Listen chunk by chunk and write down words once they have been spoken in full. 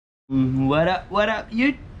What up,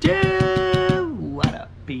 YouTube? What up,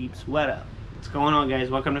 peeps? What up? What's going on, guys?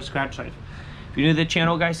 Welcome to Scratch Life. If you're new to the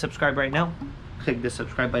channel, guys, subscribe right now. Click the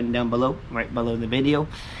subscribe button down below, right below the video.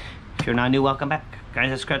 If you're not new, welcome back.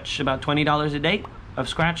 Guys, I scratch about $20 a day of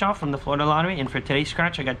scratch off from the Florida Lottery, and for today's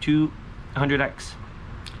scratch, I got two 100X.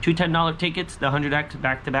 Two $10 tickets, the 100X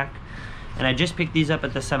back to back. And I just picked these up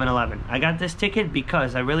at the 7-Eleven. I got this ticket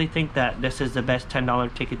because I really think that this is the best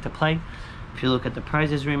 $10 ticket to play. If you look at the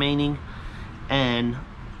prizes remaining, and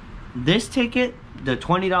this ticket, the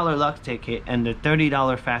 $20 luck ticket, and the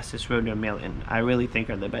 $30 fastest road to a million, I really think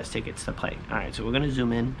are the best tickets to play. Alright, so we're gonna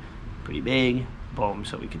zoom in pretty big, boom,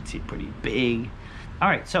 so we can see pretty big.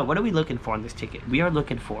 Alright, so what are we looking for on this ticket? We are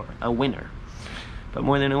looking for a winner. But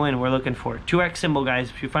more than a win, we're looking for 2x symbol, guys.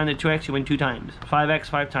 If you find the 2x, you win 2 times. 5x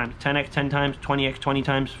 5 times, 10x 10 times, 20x 20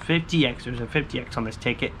 times, 50x, there's a 50x on this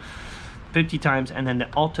ticket, 50 times, and then the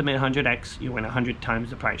ultimate 100x, you win 100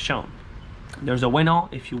 times the price shown. There's a win all.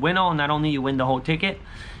 If you win all, not only you win the whole ticket,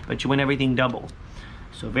 but you win everything double.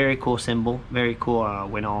 So very cool symbol, very cool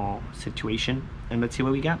win all situation. And let's see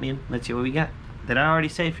what we got, man. Let's see what we got. Did I already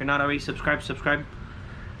say if you're not already subscribed, subscribe?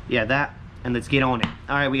 Yeah, that. And let's get on it.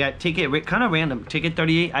 All right, we got ticket, kind of random. Ticket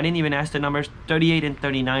 38, I didn't even ask the numbers, 38 and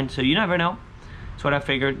 39, so you never know. That's what I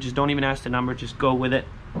figured. Just don't even ask the number, just go with it.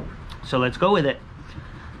 So let's go with it.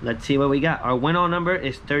 Let's see what we got. Our win-all number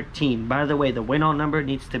is 13. By the way, the win-all number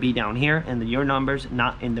needs to be down here, and your numbers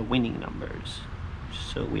not in the winning numbers.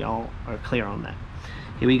 So we all are clear on that.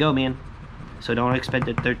 Here we go, man. So don't expect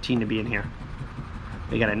the 13 to be in here.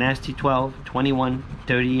 We got a nasty 12, 21,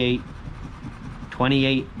 38,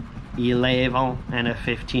 28, 11, and a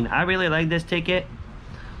 15. I really like this ticket.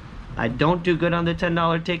 I don't do good on the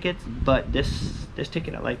 $10 tickets, but this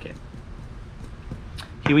ticket, I like it.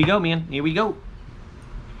 Here we go, man. Here we go.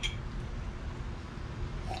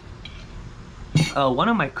 One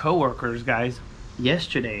of my coworkers, guys,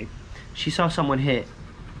 yesterday, she saw someone hit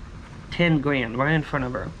 10 grand right in front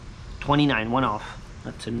of her. 29, one off.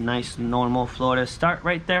 That's a nice normal Florida start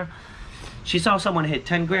right there. She saw someone hit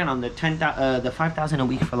 10 grand on the 5,000 a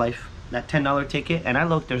week for life, that $10 ticket, and I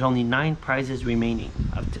looked, there's only 9 prizes remaining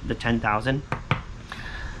of the 10,000.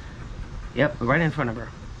 Yep, right in front of her.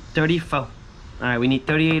 34. All right, we need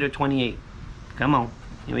 38 or 28. Come on,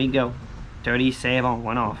 here we go. 37,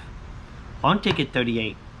 one off. On ticket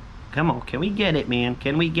 38. Come on, can we get it, man?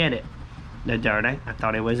 Can we get it? The dirty. I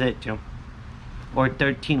thought it was it too. Or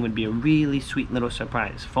 13 would be a really sweet little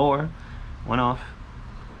surprise. 4, one off.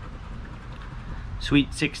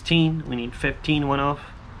 Sweet 16. We need 15, one off.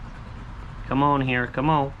 Come on here, come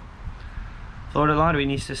on. Florida Lottery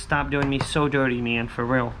needs to stop doing me so dirty, man, for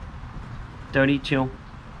real. 32.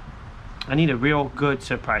 I need a real good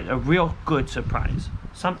surprise. A real good surprise.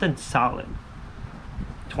 Something solid.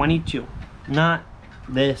 22. Not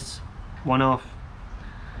this one off.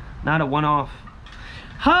 Not a one off.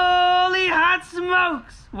 Holy hot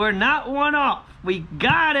smokes! We're not one off. We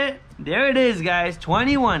got it. There it is, guys.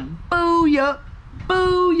 21. Booyah.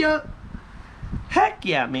 Booyah. Heck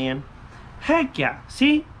yeah, man. Heck yeah.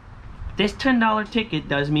 See? This $10 ticket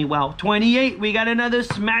does me well. 28. We got another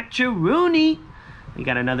smatcheroonie. We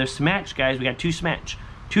got another smash, guys. We got 2 smash.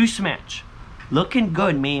 2 smash. Looking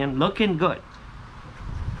good, man. Looking good.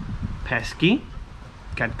 Pesky.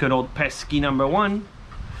 Got good old pesky number 1.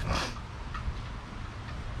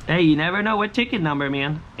 Hey, you never know what ticket number,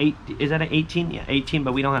 man. 8, is that an 18? Yeah, 18,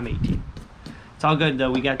 but we don't have 18. It's all good,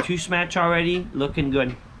 though. We got 2 smash already. Looking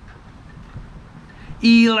good.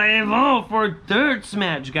 11 for 3rd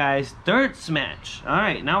smash, guys. 3rd smash. All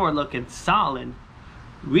right, now we're looking solid.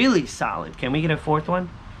 Really solid. Can we get a 4th one?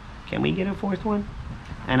 Can we get a 4th one?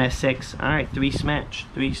 And a 6. All right, 3 smash.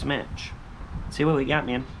 3 smash. Let's see what we got,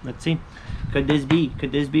 man. Let's see. Could this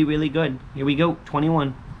be really good? Here we go.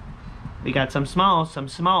 21. We got some smalls,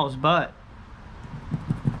 but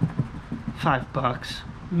 $5.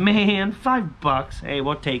 Man, $5. Hey,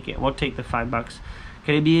 we'll take it. We'll take the $5.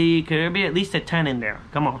 Could there be at least a 10 in there?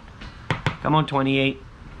 Come on. Come on, 28.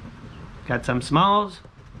 Got some smalls.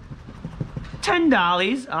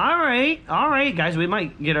 $10. All right, guys. We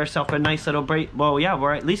might get ourselves a nice little break. Well, yeah,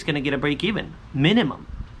 we're at least gonna get a break even minimum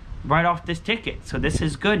right off this ticket. So this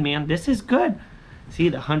is good, man. This is good. See,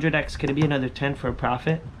 the 100x. Could it be another 10 for a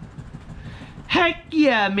profit? Heck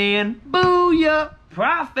yeah, man. Booyah.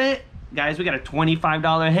 Profit. Guys, we got a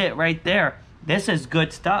 $25 hit right there. This is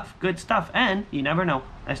good stuff. Good stuff. And you never know.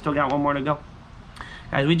 I still got one more to go.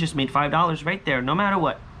 Guys, we just made $5 right there. No matter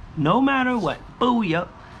what. No matter what. Booyah.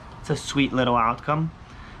 It's a sweet little outcome.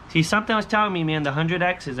 See, something was telling me, man, the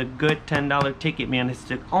 100x is a good $10 ticket, man. It's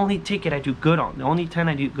the only ticket I do good on. The only 10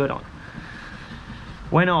 I do good on.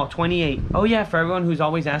 Win all, 28. Oh yeah, for everyone who's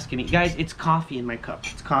always asking me. Guys, it's coffee in my cup.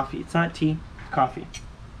 It's coffee. It's not tea, it's coffee.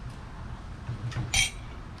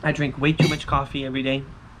 I drink way too much coffee every day,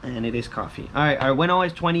 and it is coffee. All right, our win all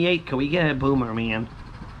is 28. Can we get a boomer, man?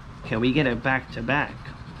 Can we get it back to back?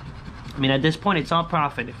 I mean, at this point, it's all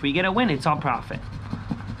profit. If we get a win, it's all profit.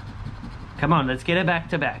 Come on, let's get it back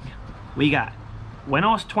to back. We got win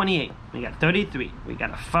all is 28. We got 33. We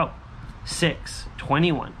got a 4, 6,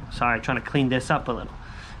 21. Sorry, trying to clean this up a little.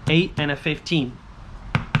 8 and a 15.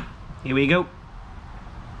 Here we go.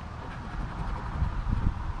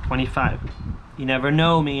 25. You never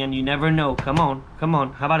know, man. You never know. Come on. Come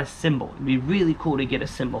on. How about a symbol? It'd be really cool to get a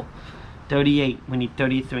symbol. 38. We need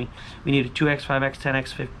 33. We need a 2x, 5x,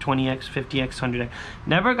 10x, 20x, 50x, 100x.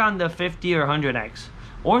 Never gotten the 50 or 100x.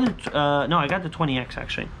 Or the, no, I got the 20x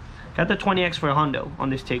actually. Got the 20x for a hundo on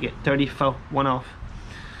this ticket. 34. 1 off.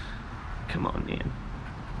 Come on, man.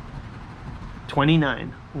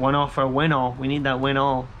 29. 1 off for a win all. We need that win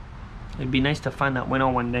all. It'd be nice to find that win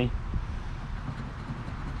all one day.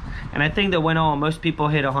 And I think the win all, most people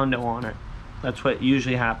hit a hundo on it. That's what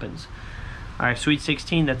usually happens. Alright, Sweet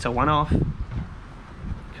 16, that's a 1 off.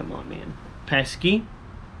 Come on, man. Pesky.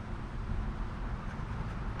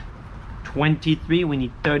 23, we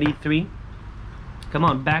need 33. Come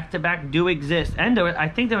on, back to back do exist. And I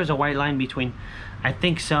think there was a white line between. I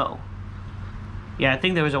think so. Yeah, I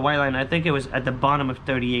think there was a white line. I think it was at the bottom of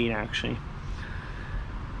 38, actually.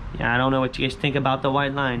 Yeah, I don't know what you guys think about the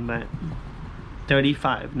white line, but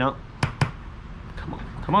 35, no.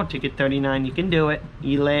 Come on, ticket 39, you can do it.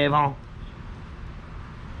 11.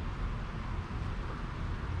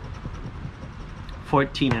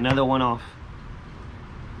 14, another 1 off.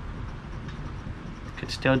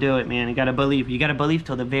 Could still do it, man. You gotta believe. You gotta believe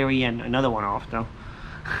till the very end. Another 1 off, though.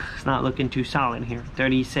 It's not looking too solid here.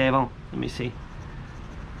 37. Let me see.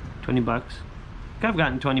 20 bucks. I've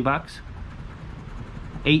gotten 20 bucks.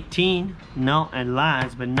 18. No, and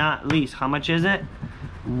last but not least, how much is it?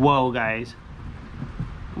 Whoa, guys.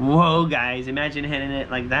 Whoa, guys. Imagine hitting it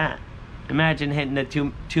like that. Imagine hitting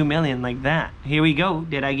the 2 million like that. Here we go.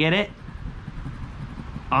 Did I get it?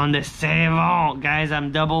 On the save all. Guys,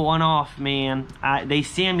 I'm double 1 off, man. They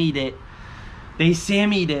Sammy'd it. They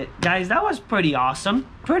Sammy'd it. Guys, that was pretty awesome.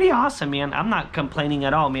 Pretty awesome, man. I'm not complaining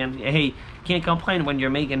at all, man. Hey, can't complain when you're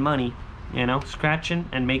making money. You know, scratching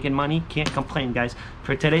and making money. Can't complain, guys.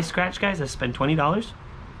 For today's scratch, guys, I spent $20.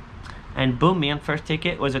 And boom, man. First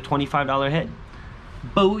ticket was a $25 hit.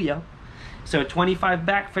 Booyah. So 25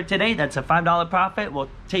 back for today. That's a $5 profit. We'll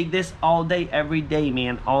take this all day, every day,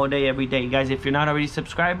 man. All day, every day. Guys, if you're not already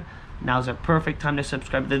subscribed, now's a perfect time to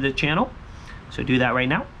subscribe to the channel. So do that right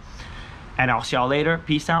now. And I'll see y'all later.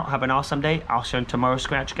 Peace out. Have an awesome day. I'll see you on tomorrow's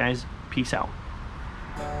scratch, guys. Peace out.